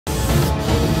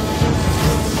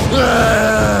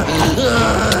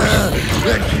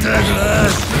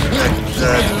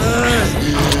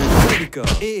Gabika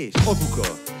és Apuka.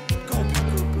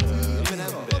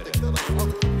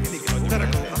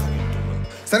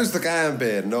 Szerusztok,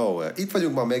 EMBER, no. Itt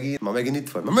vagyunk ma megint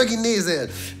itt vagy. Ma megint nézél!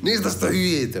 Nézd azt a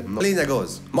hülyét! A lényeg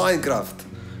az, Minecraft.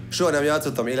 Soha nem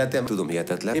játszottam életemben, tudom,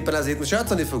 hihetetlen. Éppen ezért most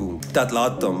játszani fogunk. Tehát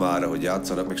láttam már, hogy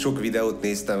játszanak, meg sok videót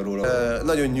néztem róla.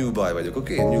 Nagyon newbie vagyok,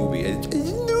 oké? Newbie. Egy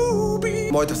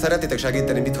newbie. Majd ha szeretnétek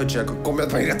segíteni, mit hogy csinálok, a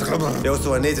kommentben írjátok. Jó,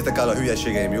 szóval nézzétek el a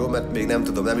hülyeségeim, jó? Mert még nem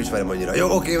tudom, nem ismerem annyira.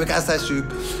 Jó, oké, meg kezdhessük.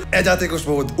 Egy játékos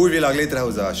mód, új világ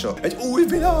létrehozása. Egy új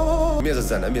világ. Mi ez a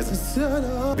zene? Mi ez a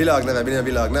zene? Világneve, milyen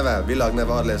világneve?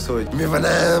 Világneve az lesz, hogy mi van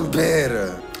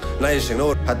ember? Nehézség,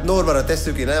 hát normálra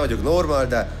tesszük, én nem vagyok normál,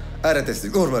 de erre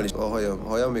tesszük, normális. A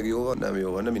hajam még jó van? Nem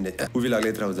jó van, nem mindegy. Új világ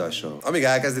létrehozása. Amíg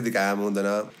elkezdődik,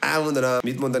 elmondaná,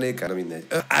 mit mondanék? Nem mindegy.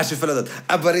 Első feladat.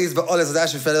 Ebben a részben az lesz az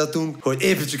első feladatunk, hogy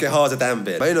építsük egy házat,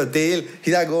 ember. Már jön a tél,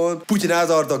 hideg van, Putyin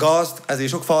elzart a gazt, ezért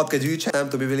sok fát kell gyűjtsen. Nem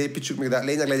tudom, mivel építsük még, de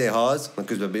lényeg legyen ház, meg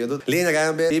közben beadott. Lényeg,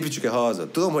 ember, építsük egy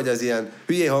házat. Tudom, hogy ez ilyen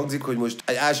hülyé hangzik, hogy most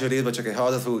egy első részben csak egy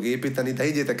házat fogok építeni, de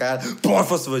higgyétek el,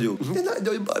 balfasz vagyok.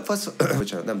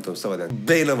 Bocsánat, nem tudom szabadán.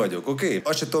 Béna vagyok, oké?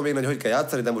 Azt sem tudom még, hogy kell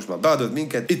játszani, de most már beadod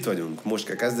minket, itt vagyunk, most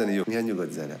kell kezdeni, jó? Milyen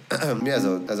nyugodt zene. Mi ez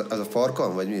a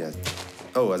farkam, vagy mi ez?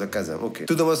 Ó, ez a kezem, oké.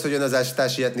 Tudom azt, hogy jön az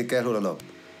ásítás, sietni kell, hol a nap.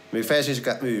 Még fejesen is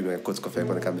kell, meg kockafejek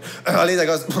van nekem. A lényeg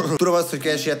az, tudom azt, hogy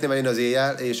kell sietni, mert jön az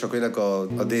éjjel, és akkor jönnek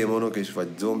a démonok, és vagy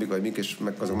zombik, vagy mik, és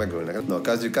azok megölnek. Na,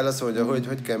 kezdjük el azt mondja,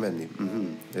 hogy kell menni.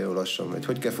 Jó, lassan megy.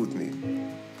 Hogy kell futni?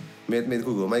 Miért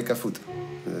Google? Melyik kell fut?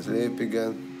 Ez lép,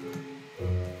 igen.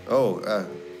 Ó,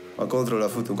 a kontrollal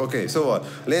futunk. Oké, szóval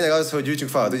a lényeg az, hogy gyűjtsük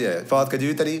fát, ugye? Fát kell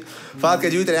gyűjteni. Fát kell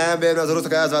gyűjteni emberben, az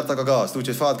oroszok elzártak a gazt,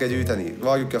 úgyhogy fát kell gyűjteni.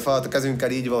 Vágjuk ki a fát a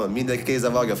kezünkkel, így van. Mindenki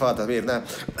kézzel vágja a fát, hát miért nem?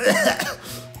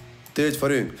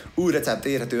 Tölgyfarünk. Új recept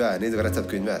érhető el, nézzük a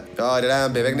receptkönyvet. Jaj, de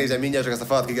ember, megnézem mindjárt, csak ezt a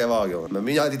fát ki kell vágjon. Mert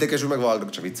mindjárt itekesül megvágnak,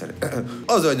 csak viccelni.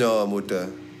 Az anyámot.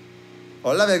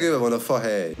 A levegőben van a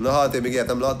fahely. Na hát én még ilyet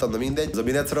nem láttam, de mindegy. Ez a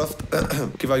Minecraft.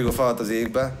 Kivágjuk a fát az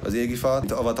égbe, az égi fát,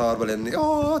 mint avatarba lenni.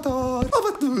 Avatar!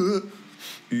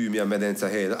 Milyen medence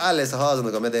hely. Na, áll lesz a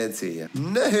házamnak a medencéje.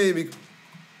 Ne még.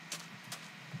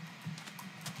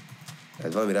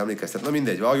 Ez valamire emlékeztet. Na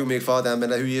mindegy, vágjuk még fát, ember,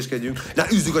 ne hülyéskedjünk. Na,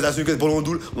 üzzük az eszünket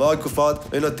bolondul, vágjuk a fát,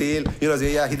 jön a tél, jön az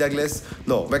éjjel, hideg lesz.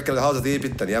 No, meg kell a házat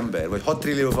építeni, ember. Vagy 6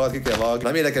 trillió fát ki kell vágni.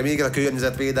 Nem érdekel még a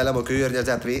környezetvédelem, a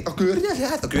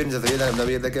környezetvédelem nem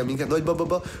érdekel minket, nagy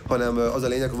bababa, hanem az a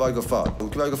lényeg, hogy vágjuk a fát.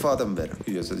 Kivágjuk a fát, ember.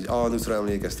 Hű, ez egy ánuszra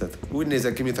emlékeztet. Úgy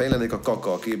nézek ki, mintha én lennék a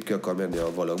kaka, a kép ki akar menni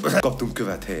a valókba. Kaptunk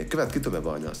követ, hely. Követ ki tudom-e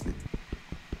bányászni?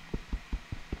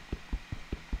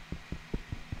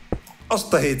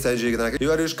 Azt a hétszerűséget, jó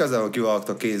erős kezel,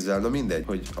 kivágta kézzel, na mindegy,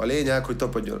 hogy a lényeg, hogy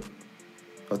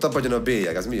tapadjon a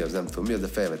bélyeg, az mi az, nem tudom, mi az, de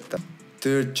felvettem.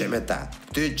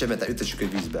 Töltsemetát, ütessük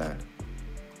egy vízbe el.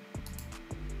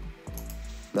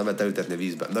 Nem lehet elütetni a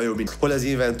vízbe, na jó, hol az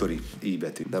inventory? I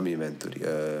betű, nem inventory.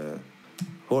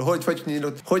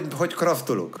 Hogy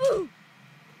craftolok?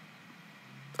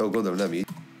 Ó, gondolom nem így.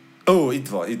 Ó,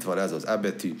 itt van, ez az, A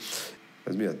betű.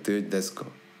 Ez mi a tölgydeszka?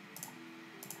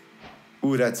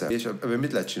 Új recept. És ebből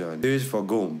mit lehet csinálni? Tölgyfa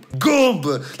gomb. Gomb!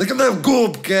 Nekem nem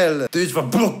gomb kell! Tölgyfa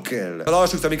blokk kell!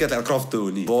 Lássuk, miket lehet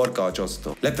craftolni.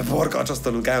 Barkácsasztal. Lett a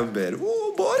barkácsasztalunk, ember.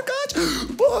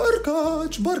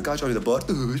 Barkács, amit a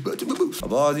a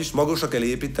bázis magasra kell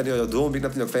építeni, hogy a zombik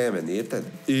nem tudnak felmenni, érted?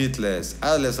 Itt lesz.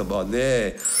 Ez lesz a bad.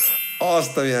 Ne!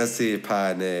 Azt a milyen szép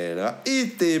hánel.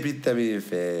 Itt építem én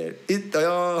fel. Itt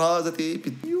olyan házat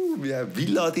épít. Milyen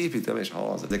villát építem és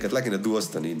házat. Ezeket le kéne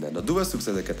duasztani innen. Na duasztjuk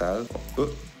ezeket el.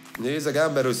 Nézzek,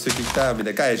 ember összökik tám,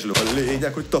 minden kájtsulok. A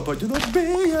lényeg, hogy tapadjon a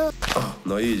bélyeg.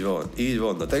 Na így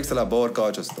van. Na tegyük el a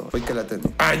barkácsasztal. Hogy kell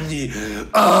letenni? Annyi!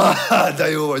 De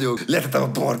jó vagyok. Letettem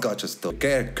a barkácsasztal.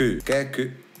 Kell kő.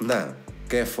 Nem.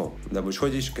 Kell fa. De most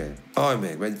hogy is kell?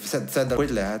 Szedd el, hogy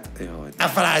lehet? Jaj.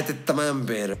 Elfelejtettem,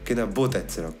 ember. Kéne bot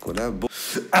egyszer akkor, nem?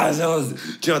 Ez az.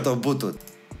 Csináltam botot.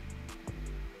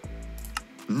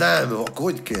 Nem,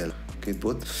 akkor hogy kell? 2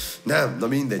 bot? Nem, na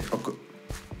mindegy, akkor...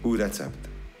 Új recept.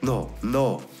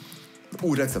 No.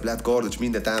 Új recept, lehet kardos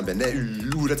mindent ember. Ne,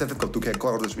 új receptet kaptuk el,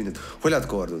 kardos mindent. Hogy lehet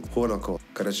kardot? Hol a kard?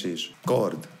 Keresés.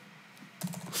 Kard.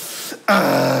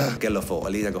 Kell a fa, a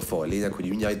lényeg, hogy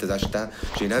mindjárt itt az este,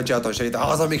 és én nem csináltam semmit,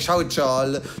 az még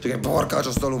saucsal, csak egy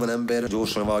barkácsasztalon van, ember.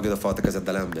 Gyorsan vágod a fát a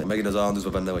kezeddel, ember. Megint az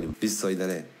ándusban benne vagyunk. Vissza ide,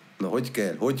 ne. Na, hogy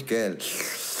kell?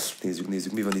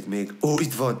 Nézzük, mi van itt még. Ó,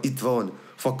 itt van.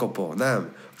 Fakapa,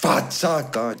 nem.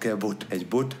 Facsáka. Kell bot. Egy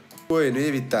bot. Olyan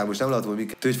évitál, most nem látom, hogy mi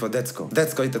kell. Tölgyfa decka.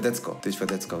 Itt a decka. Tölgyfa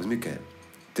decka, az mi kell?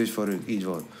 Tölgyfa rönk, így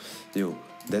van. Jó.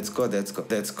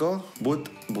 Decka, but.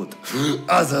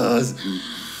 Azaz!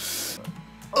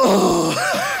 Oh.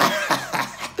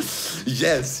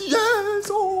 Yes!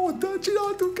 Oh, de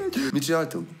csináltunk egy... Mit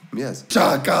csináltunk? Mi ez?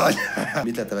 Csákány!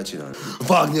 Mit lehet vele csinálni?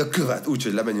 Vágni a követ!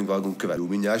 Úgyhogy lemenjünk, vágunk követ.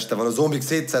 Mindjárt este van, a zombik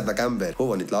szétszednek, ember. Hol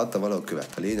van itt? Láttam valahol követ.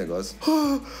 A lényeg az...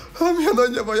 milyen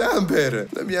nagyja vagy, ember!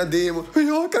 Nem ilyen démon.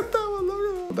 Jaj, kettem vannak.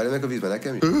 Belemek a vízbe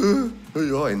nekem is?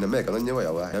 Jaj, nem meg a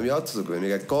nagyja vagy, nem játszozok, hogy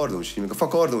még egy kardom is, még a fa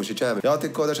kardom is csinálom.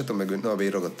 Játékkal, de esetem meg, na,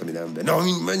 beírogattam ide, ember. Na,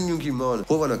 menjünk innen.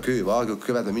 Hol van a kő? Vágok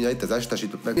követ, mert mindjárt itt az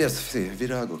estesított meg. Mi ez?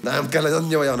 Virágok? Nem kell, egy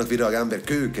anyja vajának virág, ember.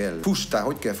 Kő kell. Fustál,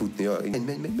 hogy kell futni?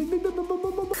 Menj.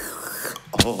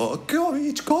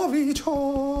 Kavics,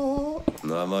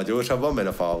 Na, már gyorsabban menj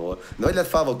a fával. Na, hogy lehet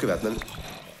fával követ, nem?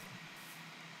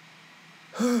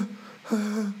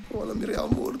 Valamire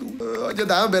elmordul. Adja,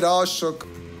 de ember, ássok.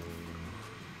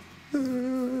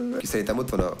 Szerintem ott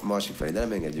van a másik felé, de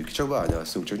nem engedjük. Csak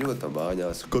bányászunk, csak nyugodtan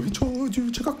bányászunk. Kavicsó,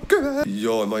 gyűjtsek a követ.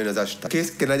 Jól, majd jön az este.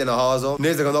 Kész kell legyen a házam.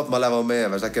 Nézzük, a nap már le van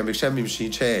mélve, nekem még semmim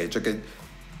sincs, hely, csak egy...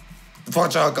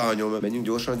 Facsalkányom. Menjünk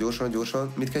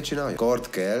gyorsan. Mit kell csinálni? Kard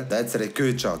kell, de egyszer egy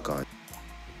kőcsalkány.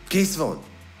 Kész van.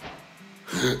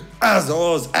 Ez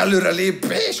az,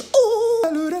 előrelépés.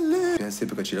 Milyen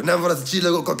szépek a csillagok. Nem van az a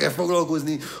csillagokkal kell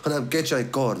foglalkozni, hanem kell csinálni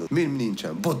kardot. Mi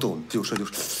nincsen? Botom. Gyorsan.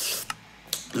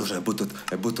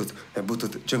 Egy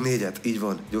botot. Csak 4-et. Így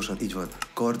van. Gyorsan, így van.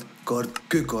 Kard.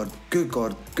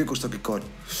 Kőkostaki kard.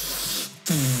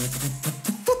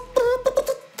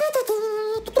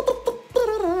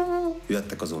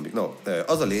 Jöttek a zombik. No,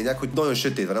 az a lényeg, hogy nagyon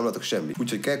sötét van, nem látok semmit.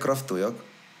 Úgyhogy kell craftoljak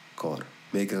kar.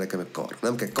 Még kell nekem egy kar.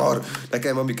 Nem kell kar.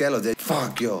 Nekem ami kell az egy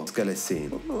fakja. Ez kell egy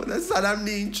szén. De szállam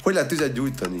nincs. Hogy lehet tüzet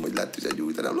gyújtani?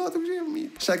 Nem látok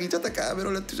semmit. Segítsetek el, mert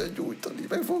lehet tüzet gyújtani.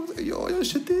 Megfogtok. Jaj, olyan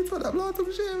sötét van, nem látok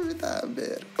semmit,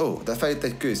 ember. Ó, de fejött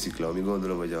egy kőszikla, ami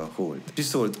gondolom, hogy a hold.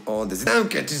 Csiszolt andezit. Nem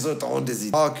kell csiszolt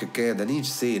andezit. Fakja kell, de nincs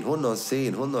szén. Honnan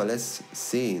szén? Honnan lesz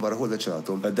szén? Már a holdat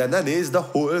csináltam. De ne nézd a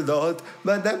holdat,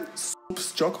 mert nem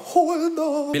szopsz, csak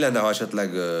holdat. Mi lenne, ha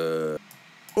esetleg...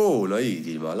 Ó, na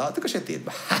így van. Látok a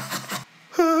sötétben.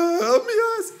 Mi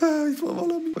az? Itt van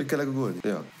valami. Hogy kell legugolni?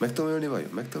 Ja. Meg tudom ölni vajon?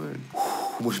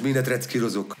 Most mindent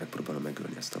reckírozok. Megpróbálom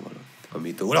megölni ezt a valamit.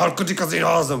 Amit uralkodik az én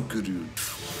házam körül.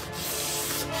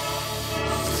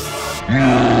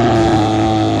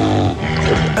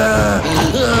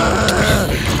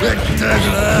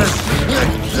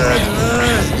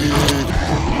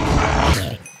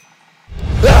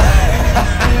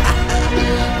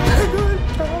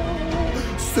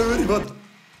 Szőri van.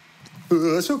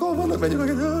 Sokan vannak, menjünk meg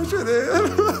egy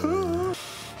elsőnél.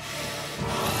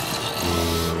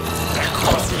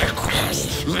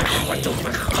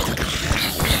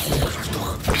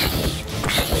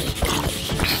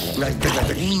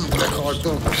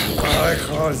 Meghaltok.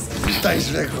 Meghalsz. Te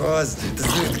is meghalsz.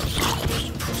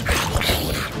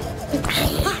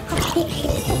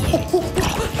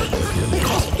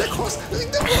 Meghalsz.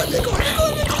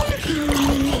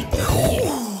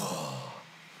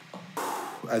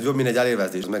 Ez jobb, mint egy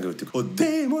elélvezés, megöltük. A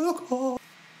démonok!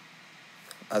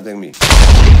 Ez meg mi?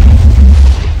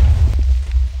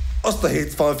 Azt a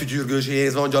 7 fanfigyürgős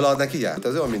héz van gyalad neki jár.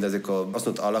 Ez olyan, mint ezek a... Azt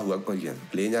mondta Allahu, hogy igen.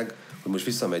 Lényeg, hogy most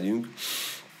visszamegyünk.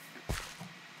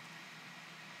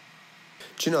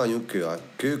 Csináljunk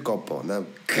kőkapa, nem?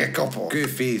 Kőkapa.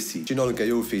 Kőfészi. Csinálunk egy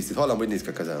jó fészit. Hallom, hogy néz ki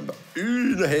a kezembe.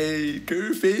 Hely,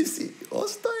 kőfészi.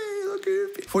 Azt a héz a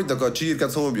kőfészi. Fogynak a csirkát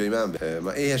szombjaim, ember.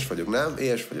 Már éhes vagyok, nem?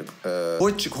 Éhes vagyok.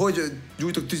 Hogy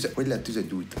gyújtok tüzet? Hogy lehet tüzet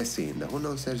gyújtani? Szén, de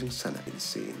honnan szerzünk szenet?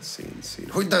 Szén.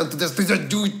 Hogy nem tud ezt tüzet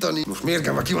gyújtani? Most miért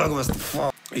kell már kivágom ezt a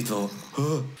fa? Itt van.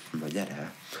 Na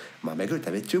gyere. Már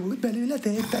megöltem egy csomót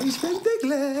belőletek, te is mentek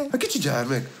le. Hát kicsi gyár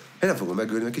meg. Én nem fogom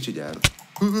megölni, mert kicsi gyár.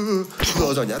 Na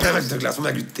az anyád, te megdög lesz,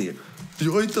 megüttél.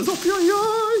 Jaj, itt az apja,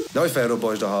 jaj! De hogy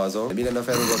felrobbansd a házam. De mi lenne,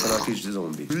 felrobbantaná a kis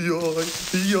zombi?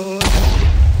 Jaj.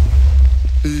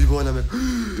 Így volna meg.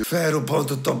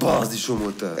 Felrobbantott a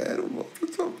bázisomot.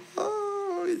 Felrobbantott a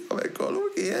bázisomot.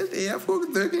 Meghalok, ilyen fog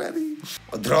dögleni.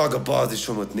 A drága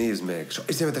bázisomot nézd meg.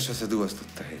 És szemetes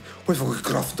összeduasztott a hely. Hogy fogok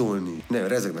kraftolni? Nem,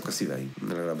 rezegnek a szíveim.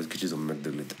 Legalább egy kicsi zombi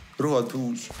megdöglít. Rohadt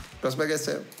hús. Azt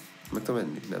megeszem? Meg tudom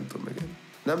enni? Nem tudom megenni.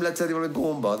 Nem lehet szedni valami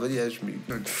gombát, vagy ilyesmi.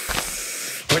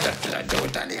 Hogy lehet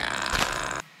gyógyítani?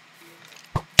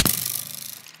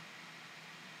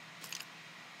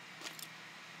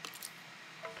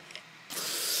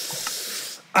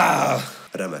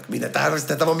 Remek, mindent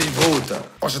elvesztettem, ami volt.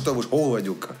 Azt sem tudom, most hol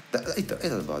vagyok. De itt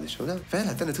ez a bádisom, nem? Fel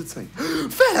lehet tenni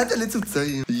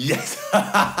cuccaim. Yes!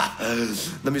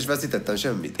 Nem is veszítettem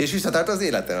semmit. És visszatárt az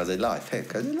életem, az egy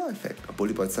lifehack. A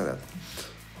polipat szenet.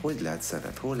 Hogy lehet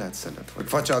szenet? Hol lehet szenet? Vagy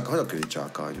facsalk, hogy a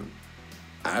kőcsalkányom?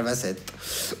 Elveszett.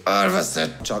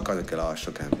 Elveszett. Csak annak kell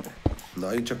alssak ember.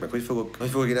 Na, én csak meg, hogy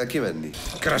fogok innen kimenni?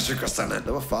 Keressük a szenet.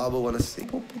 Nem a fából van a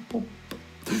szép.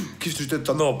 Kisütött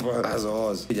a nap. Ez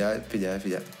az. Figyelj.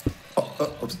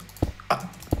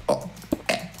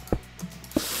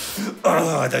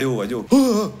 De jó vagy, jó.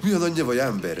 Milyen anyja vagy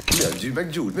ember? Milyen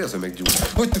meggyúlt? Mi az, hogy meggyúlt?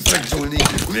 Hogy tudsz meggyúlni?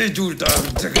 Miért gyúltam?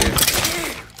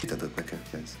 Mit adott nekem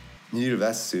ez?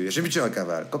 Nyílvessző. És én mit csinálok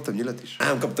vele? Kaptam nyilat is?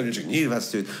 Nem kaptam csak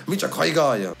nyílvesszőt. Mi csak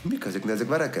hajgalja? Mik ezek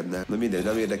verekednek? Na mindegy,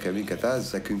 nem érdekel minket,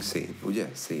 ez nekünk szén, ugye?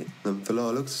 Szén. Nem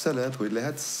találok szenet, hogy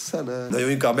lehet szenet. Na jó,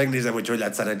 inkább megnézem, hogy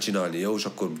lehet szenet csinálni, jó? És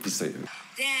akkor visszajövök.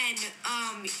 Then,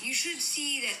 you should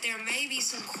see that there may be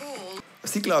some coal. A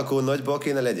sziklálkón nagyba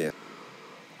kéne legyen.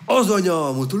 Az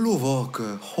anyám, ott lovak.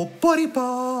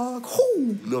 Hopparipák.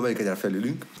 Hú. Na, melyik egyáltalán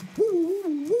felülünk.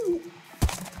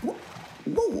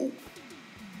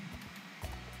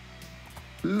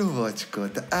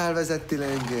 Lovacska, te elvezettél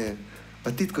engem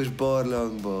a titkos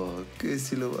barlangba.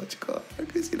 Köszi lovacska,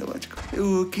 köszi lovacska.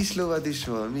 Jó, kis lovad is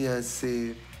van, milyen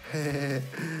szép.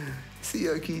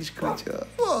 Szia kis kutya.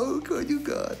 Wow,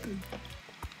 konyugat.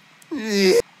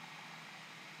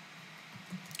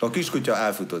 A kiskutya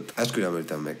elfutott, esküvően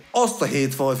öltem meg. Azt a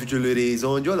 7 falfütyölő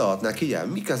rézongyolat, neki ilyen,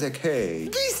 mik ezek, hely?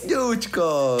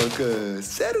 Disznyócskák!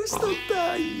 Szerusztok,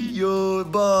 táj! Jó,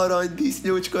 barany,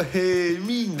 disznyócska, hely,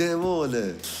 minden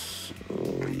van!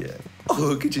 Oh,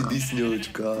 yeah. Kicsi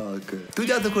disznyócskák.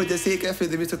 Tudjátok, hogy a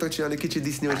székelyföldön mit szoktak csinálni kicsi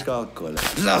disznyócskákkal?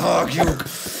 Levágjuk!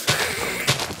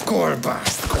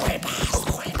 Kolbászt!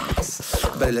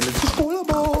 Bele lenne kis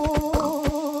kolbászt!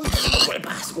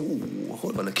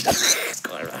 Hol van a kis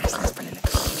kolbász?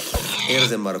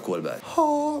 Érzem már a kolbát.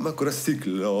 Mekkor a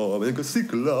szikla, megyünk a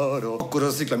sziklára. Akkor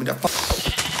a szikla minden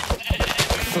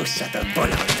fussatok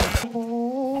bolondra.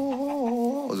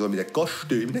 Az olyan minden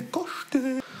kastély.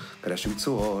 Keresünk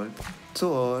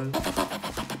szól.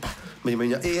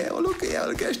 Menj, éjjel-alok,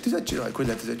 és tüzet csináljuk, hogy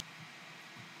lehet tüzet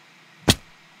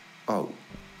csináljuk.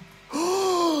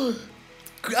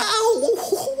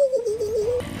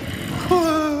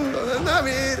 Nem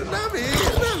ér,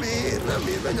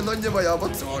 menj a nagyja bajába,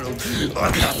 szólunk.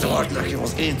 Add le a szólt neki,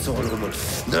 az én szólomot.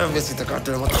 Nem veszitek át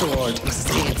tőlem a szólt, ez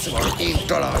az én szólom. Én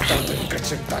találtam tőlünket,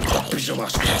 segítem a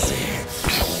pizsomás kezé.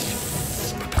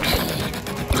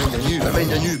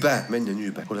 Menj a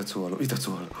nyűbe. Hol a szólom? Itt a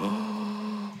szólom.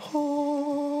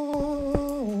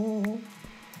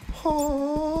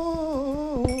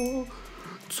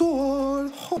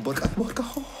 Szól. Borka.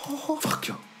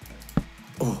 Fakja.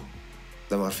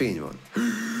 De már fény van.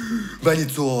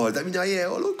 Mennyit szól, de mindjárt ilyen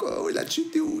halok, hogy lehet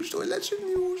sütni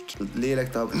húst.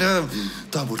 Lélektábor. Nem!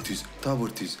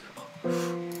 Tábortűz.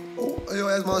 Jó,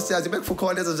 ez ma azt jelzi, meg fog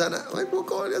halni ez a zene.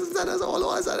 Ez a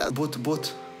haló zene.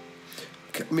 Bot.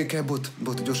 Még kell bot.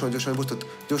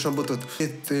 Gyorsan botot.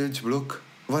 2 blokk.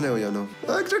 Van-e olyanom?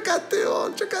 Csak kettő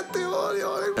van,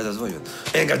 jaj. Ez az vajon?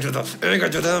 Engedj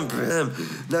oda,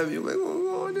 nem jó, meg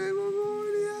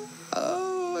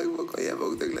ilyen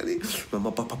fogok dögleni.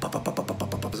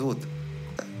 Az ott.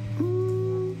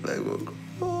 Meg fogok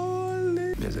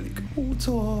halni. Mi ezelik?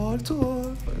 Szól.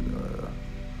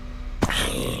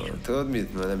 Tudod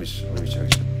mit? Nem is csak.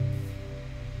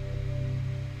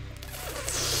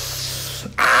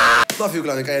 Na fiúk,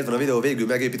 amikor eljött van a videó, végül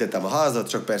megépítettem a házat,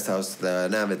 csak persze azt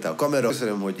nem vette a kamera.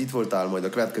 Köszönöm, hogy itt voltál, majd a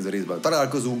következő részben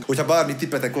találkozunk. Hogyha bármi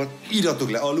tippetek van, írjatok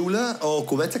le alul a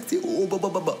komment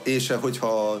szekcióba. És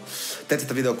hogyha tetszett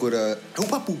a videó, akkor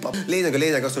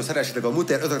lényeg az, hogy szeressétek a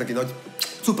muter, adok neki nagy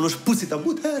szuperos puszit a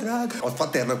muterrák. A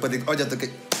faternak pedig adjatok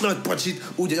egy nagy pacsit,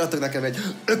 úgy, hogy adtok nekem egy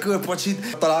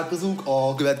ökölpacsit. Találkozunk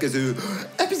a következő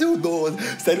epizódban.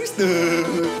 Szervusztok!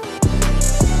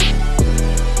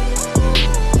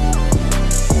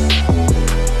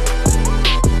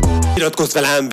 Iratkozz velem!